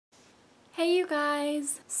Hey you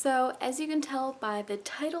guys! So as you can tell by the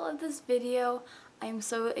title of this video, I'm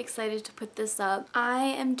so excited to put this up. I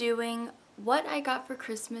am doing what I got for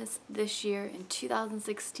Christmas this year in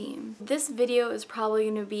 2016. This video is probably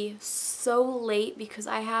going to be so late because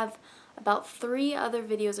I have about 3 other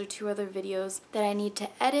videos or 2 other videos that I need to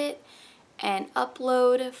edit and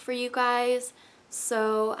upload for you guys.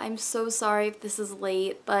 So I'm so sorry if this is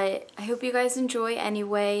late, but I hope you guys enjoy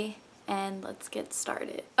anyway. And let's get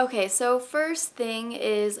started. Okay, so first thing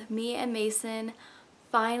is me and Mason,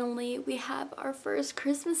 finally we have our first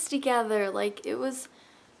Christmas together. Like, it was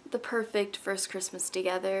the perfect first Christmas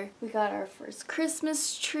together. We got our first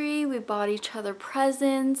Christmas tree, we bought each other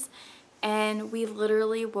presents, and we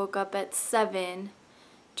literally woke up at 7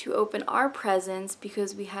 to open our presents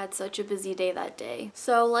because we had such a busy day that day.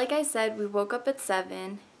 So like I said, we woke up at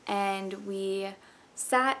 7 and we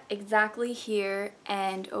sat exactly here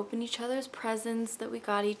and opened each other's presents that we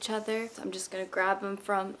got each other. So I'm just gonna grab them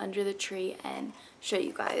from under the tree and show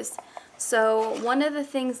you guys. So one of the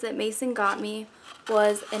things that Mason got me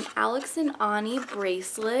was an Alex and Ani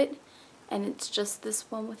bracelet, and it's just this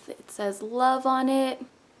one with it says love on it.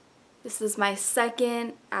 This is my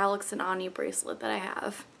second Alex and Ani bracelet that I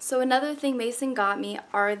have. So another thing Mason got me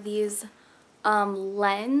are these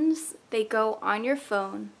lens. They go on your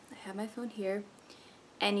phone. I have my phone here.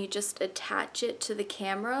 And you just attach it to the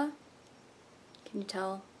camera. Can you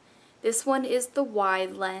tell? This one is the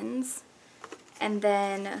wide lens. And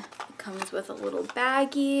then it comes with a little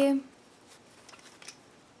baggie.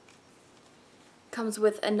 Comes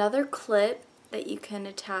with another clip that you can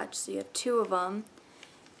attach, so you have 2 of them.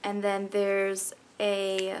 And then there's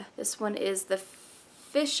this one is the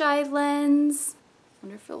fisheye lens. I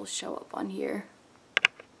wonder if it will show up on here.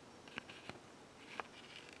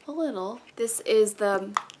 A little. This is the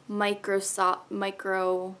micro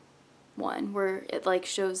one where it like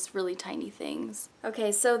shows really tiny things.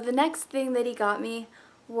 Okay, so the next thing that he got me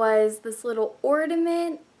was this little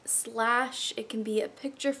ornament slash, it can be a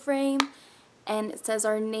picture frame, and it says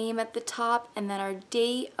our name at the top and then our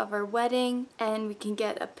date of our wedding, and we can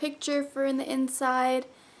get a picture for in the inside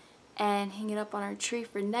and hang it up on our tree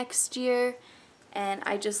for next year. And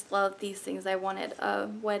I just love these things. I wanted a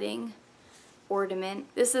wedding ornament.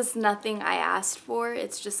 This is nothing I asked for.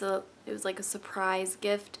 It's just it was like a surprise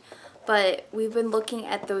gift. But we've been looking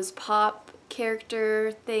at those pop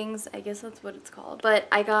character things. I guess that's what it's called. But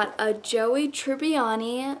I got a Joey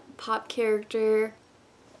Tribbiani pop character.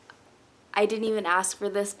 I didn't even ask for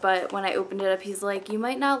this, but when I opened it up, he's like, you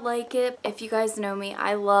might not like it. If you guys know me,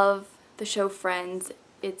 I love the show Friends.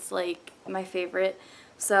 It's like my favorite.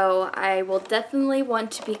 So I will definitely want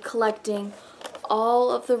to be collecting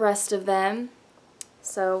all of the rest of them.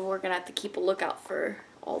 So we're gonna have to keep a lookout for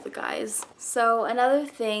all the guys. So another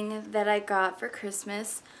thing that I got for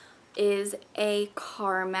Christmas is a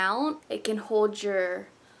car mount. It can hold your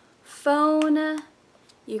phone.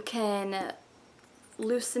 You can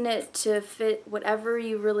loosen it to fit whatever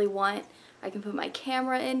you really want. I can put my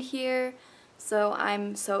camera in here. So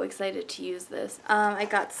I'm so excited to use this. I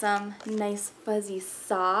got some nice fuzzy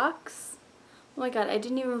socks. Oh my god, I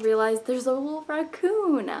didn't even realize there's a little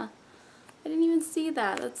raccoon. I didn't even see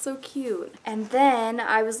that. That's so cute. And then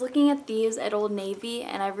I was looking at these at Old Navy,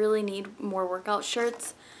 and I really need more workout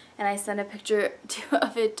shirts. And I sent a picture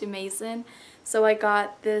of it to Mason. So I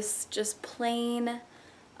got this just plain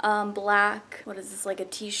black, what is this, like a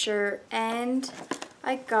t-shirt. And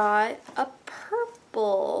I got a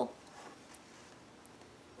purple.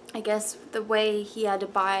 I guess the way he had to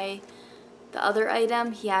buy the other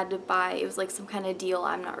item, he had to buy, it was like some kind of deal,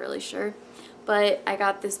 I'm not really sure. But I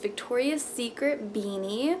got this Victoria's Secret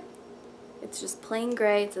beanie. It's just plain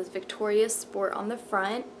gray. It says Victoria's Sport on the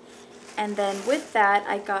front. And then with that,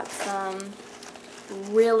 I got some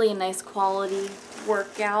really nice quality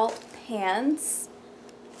workout pants.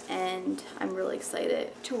 And I'm really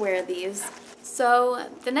excited to wear these. So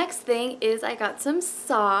the next thing is I got some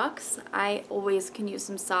socks. I always can use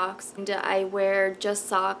some socks. And I wear just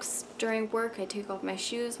socks during work. I take off my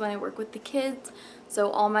shoes when I work with the kids. So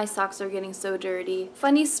all my socks are getting so dirty.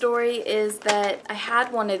 Funny story is that I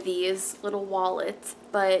had one of these little wallets,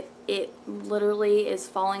 but it literally is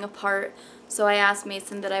falling apart. So I asked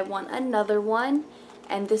Mason that I want another one.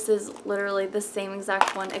 And this is literally the same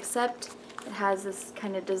exact one, except it has this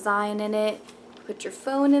kind of design in it. Put your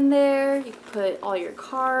phone in there, you can put all your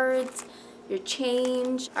cards, your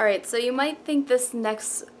change. Alright, so you might think this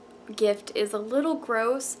next gift is a little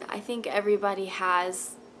gross. I think everybody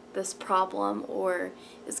has this problem or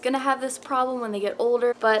is gonna have this problem when they get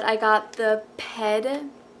older. But I got the ped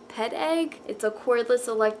egg. It's a cordless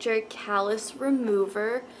electric callus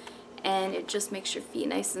remover, and it just makes your feet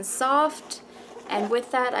nice and soft. And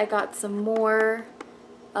with that, I got some more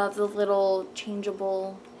of the little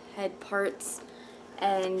changeable head parts,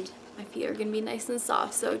 and my feet are gonna be nice and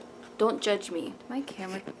soft, so don't judge me. Did my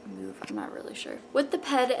camera move? I'm not really sure. With the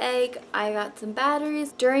ped egg, I got some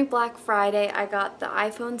batteries. During Black Friday, I got the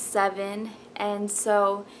iPhone 7, and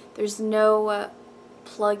so there's no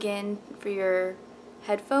plug-in for your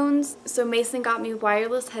headphones. So Mason got me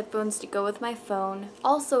wireless headphones to go with my phone.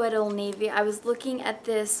 Also at Old Navy, I was looking at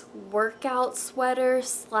this workout sweater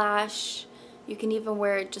slash, you can even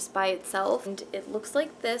wear it just by itself. And it looks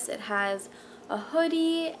like this. It has a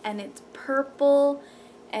hoodie and it's purple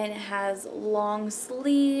and it has long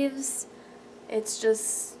sleeves. It's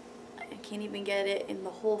just, I can't even get it in the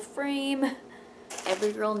whole frame.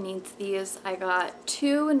 Every girl needs these. I got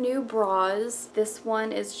 2 new bras. This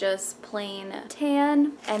one is just plain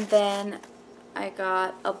tan, and then I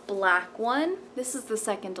got a black one. This is the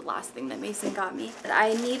second to last thing that Mason got me.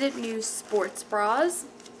 I needed new sports bras,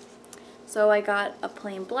 so I got a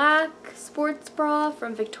plain black sports bra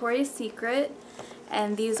from Victoria's Secret.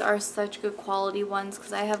 And these are such good quality ones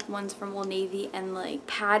because I have ones from Old Navy, and like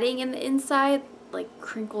padding in the inside like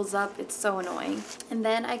crinkles up. It's so annoying. And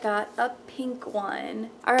then I got a pink one.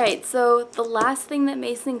 Alright, so the last thing that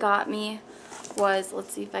Mason got me was,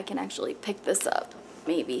 let's see if I can actually pick this up.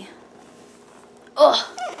 Maybe.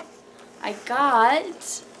 Oh! I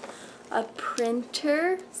got a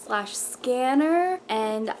printer slash scanner,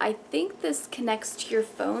 and I think this connects to your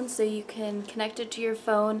phone, so you can connect it to your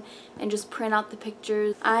phone and just print out the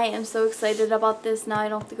pictures. I am so excited about this. Now I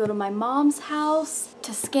don't have to go to my mom's house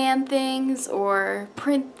to scan things or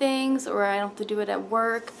print things, or I don't have to do it at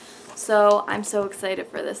work. So I'm so excited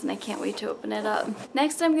for this and I can't wait to open it up.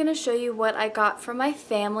 Next, I'm going to show you what I got from my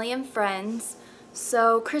family and friends.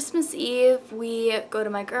 So Christmas Eve, we go to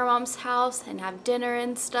my grandma's house and have dinner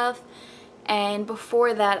and stuff. And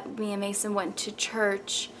before that, me and Mason went to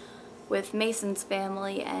church with Mason's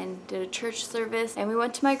family and did a church service. And we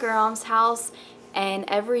went to my grandma's house, and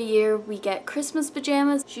every year we get Christmas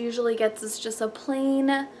pajamas. She usually gets us just a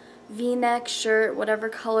plain V-neck shirt, whatever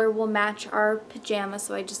color will match our pajamas.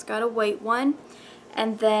 So I just got a white one.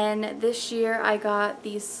 And then this year I got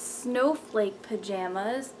these snowflake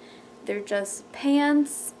pajamas. They're just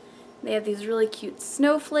pants. They have these really cute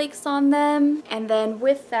snowflakes on them. And then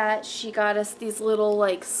with that, she got us these little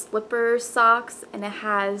like slipper socks, and it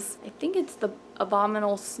has, I think it's the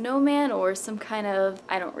Abominable Snowman or some kind of,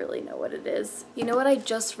 I don't really know what it is. You know what I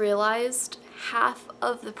just realized? Half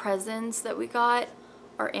of the presents that we got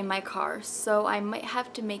are in my car. So I might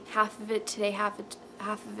have to make half of it today, half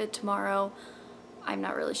of it tomorrow. I'm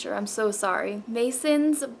not really sure. I'm so sorry.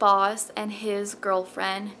 Mason's boss and his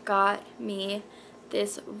girlfriend got me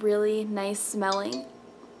this really nice smelling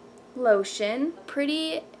lotion.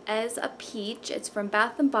 Pretty as a peach. It's from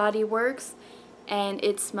Bath and Body Works, and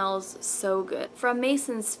it smells so good. From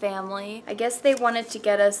Mason's family, I guess they wanted to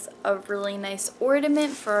get us a really nice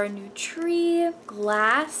ornament for our new tree.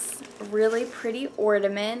 Glass, really pretty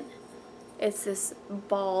ornament. It's this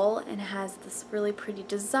ball and has this really pretty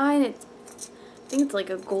design. I think it's like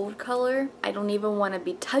a gold color. I don't even want to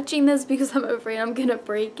be touching this because I'm afraid I'm gonna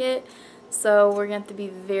break it. So we're gonna have to be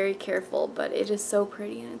very careful, but it is so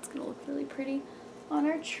pretty and it's gonna look really pretty on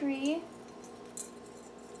our tree.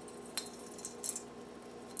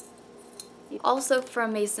 Also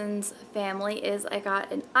from Mason's family is I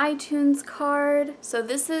got an iTunes card. So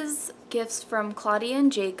this is gifts from Claudia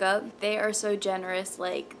and Jacob. They are so generous,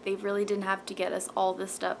 like they really didn't have to get us all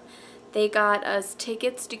this stuff. They got us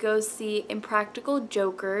tickets to go see Impractical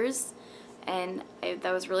Jokers, and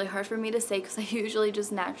that was really hard for me to say because I usually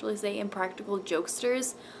just naturally say Impractical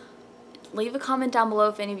Jokesters. Leave a comment down below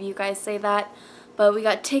if any of you guys say that. But we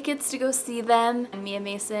got tickets to go see them, and me and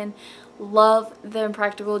Mason love the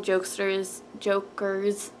Impractical Jokers,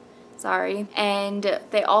 sorry. And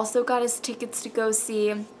they also got us tickets to go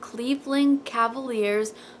see Cleveland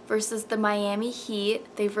Cavaliers versus the Miami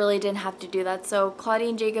Heat. They really didn't have to do that. So Claudia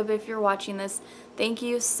and Jacob, if you're watching this, thank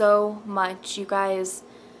you so much. You guys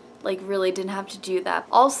like really didn't have to do that.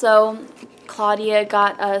 Also, Claudia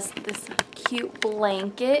got us this cute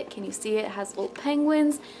blanket. Can you see it? It has little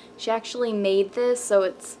penguins. She actually made this, so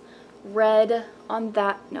it's red on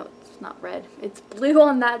that. No, it's not red. It's blue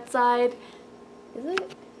on that side. Is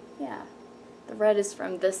it? Yeah. The red is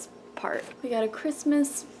from this part. We got a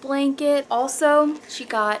Christmas blanket. Also, she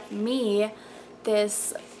got me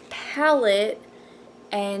this palette,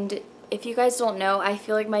 and if you guys don't know, I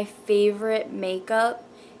feel like my favorite makeup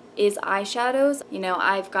is eyeshadows. You know,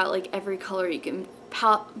 I've got like every color you can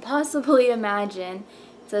possibly imagine.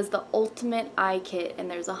 says the ultimate eye kit, and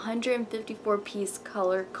there's a 154 piece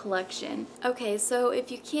color collection. Okay, so if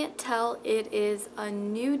you can't tell, it is a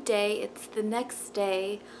new day. It's the next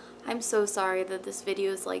day. I'm so sorry that this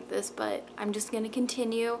video is like this, but I'm just gonna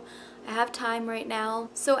continue. I have time right now.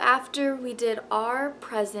 So after we did our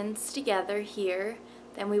presents together here,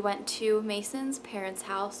 then we went to Mason's parents'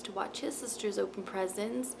 house to watch his sisters open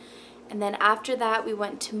presents. And then after that, we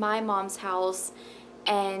went to my mom's house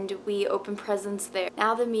and we opened presents there.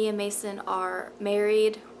 Now that me and Mason are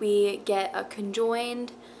married, we get a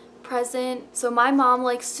conjoined present. So my mom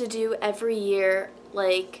likes to do every year,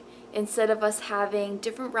 like, instead of us having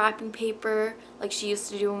different wrapping paper like she used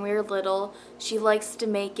to do when we were little, she likes to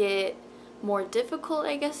make it more difficult,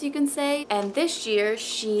 I guess you can say. And this year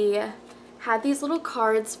she had these little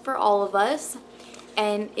cards for all of us,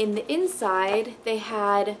 and in the inside they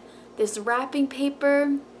had this wrapping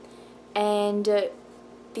paper, and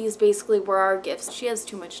these basically were our gifts. She has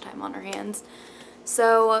too much time on her hands.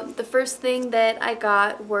 So the first thing that I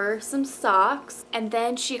got were some socks, and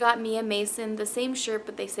then she got me and Mason the same shirt,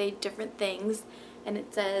 but they say different things, and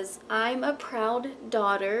it says, "I'm a proud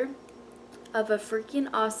daughter of a freaking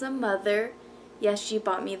awesome mother. Yes, she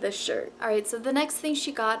bought me this shirt." Alright, so the next thing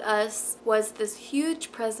she got us was this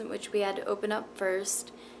huge present which we had to open up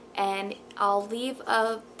first, and I'll leave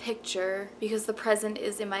a picture because the present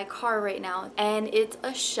is in my car right now, and it's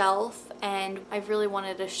a shelf, and I really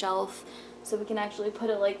wanted a shelf so we can actually put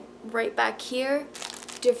it like right back here.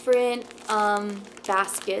 Different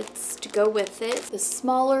baskets to go with it. The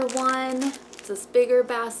smaller one, it's this bigger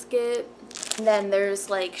basket, and then there's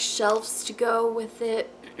like shelves to go with it.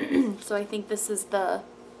 So I think this is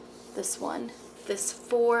this one. This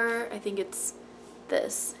 4, I think it's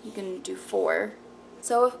this. You can do 4.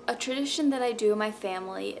 So a tradition that I do in my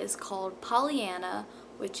family is called Pollyanna,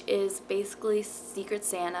 which is basically Secret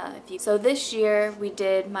Santa. So this year we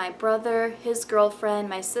did my brother, his girlfriend,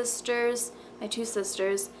 my sisters, my 2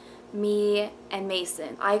 sisters, me, and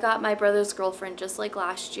Mason. I got my brother's girlfriend just like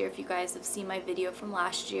last year, if you guys have seen my video from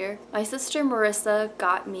last year. My sister Marissa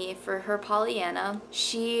got me for her Pollyanna.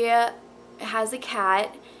 She has a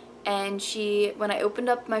cat, and when I opened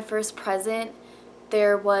up my first present,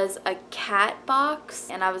 there was a cat box,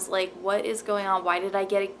 and I was like, what is going on? Why did I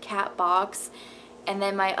get a cat box? And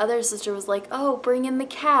then my other sister was like, oh, bring in the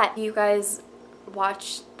cat. You guys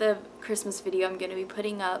watch the Christmas video I'm going to be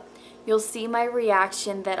putting up. You'll see my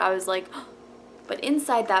reaction that I was like, oh. But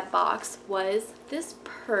inside that box was this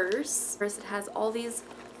purse. It has all these,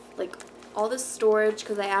 like, all this storage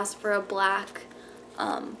because I asked for a black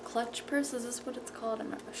clutch purse. Is this what it's called? I'm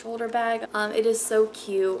not, a shoulder bag. It is so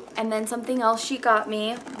cute. And then something else she got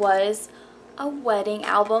me was a wedding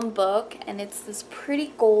album book, and it's this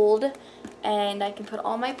pretty gold, and I can put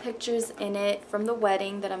all my pictures in it from the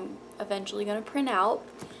wedding that I'm eventually going to print out.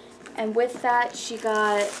 And with that she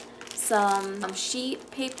got some sheet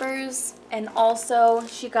papers, and also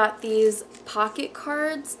she got these pocket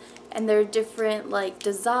cards, and they're different like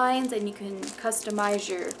designs, and you can customize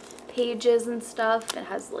your pages and stuff. It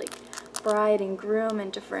has like bride and groom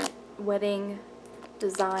and different wedding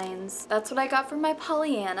designs. That's what I got for my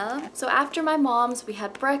Pollyanna. So after my mom's, we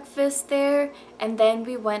had breakfast there, and then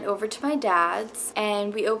we went over to my dad's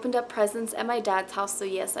and we opened up presents at my dad's house. So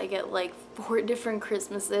yes, I get like 4 different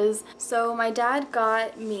Christmases. So my dad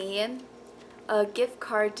got me a gift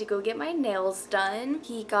card to go get my nails done.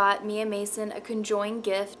 He got me and Mason a conjoined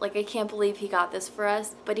gift. Like, I can't believe he got this for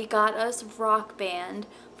us, but he got us Rock Band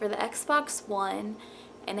for the Xbox One,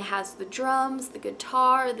 and it has the drums, the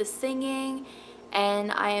guitar, the singing,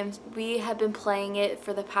 and we have been playing it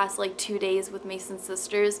for the past like 2 days with Mason's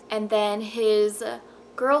sisters. And then his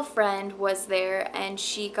girlfriend was there, and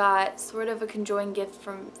she got sort of a conjoined gift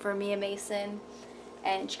for me and Mason,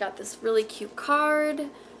 and she got this really cute card,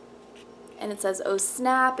 and it says "Oh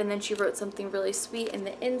snap," and then she wrote something really sweet in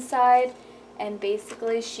the inside. And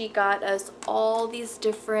basically she got us all these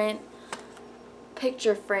different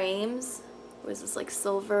picture frames. It was this like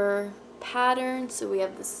silver pattern. So we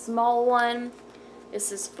have the small one.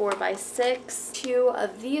 This is 4x6. 2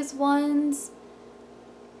 of these ones.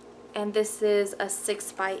 And this is a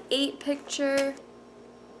 6x8 picture.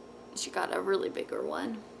 She got a really bigger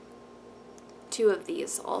one. 2 of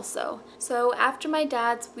these also. So after my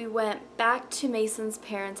dad's, we went back to Mason's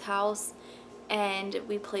parents' house, and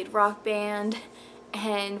we played Rock Band,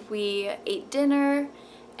 and we ate dinner,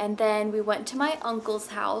 and then we went to my uncle's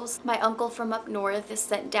house. My uncle from up north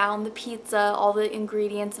sent down the pizza, all the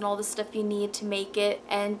ingredients and all the stuff you need to make it,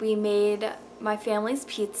 and we made my family's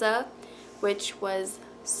pizza, which was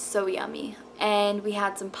so yummy. And we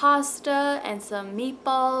had some pasta and some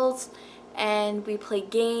meatballs, and we play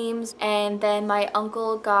games, and then my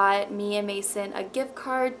uncle got me and Mason a gift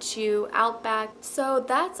card to Outback. So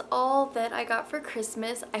that's all that I got for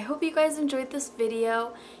Christmas. I hope you guys enjoyed this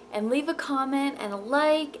video, and leave a comment and a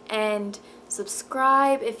like and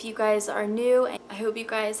subscribe if you guys are new. And I hope you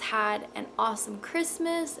guys had an awesome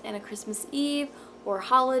Christmas and a Christmas Eve or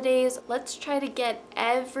holidays. Let's try to get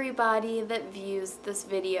everybody that views this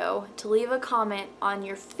video to leave a comment on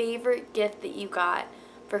your favorite gift that you got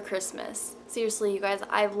for Christmas. Seriously, you guys,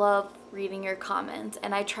 I love reading your comments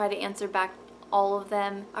and I try to answer back all of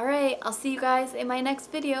them. Alright, I'll see you guys in my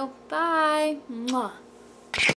next video. Bye! Mwah.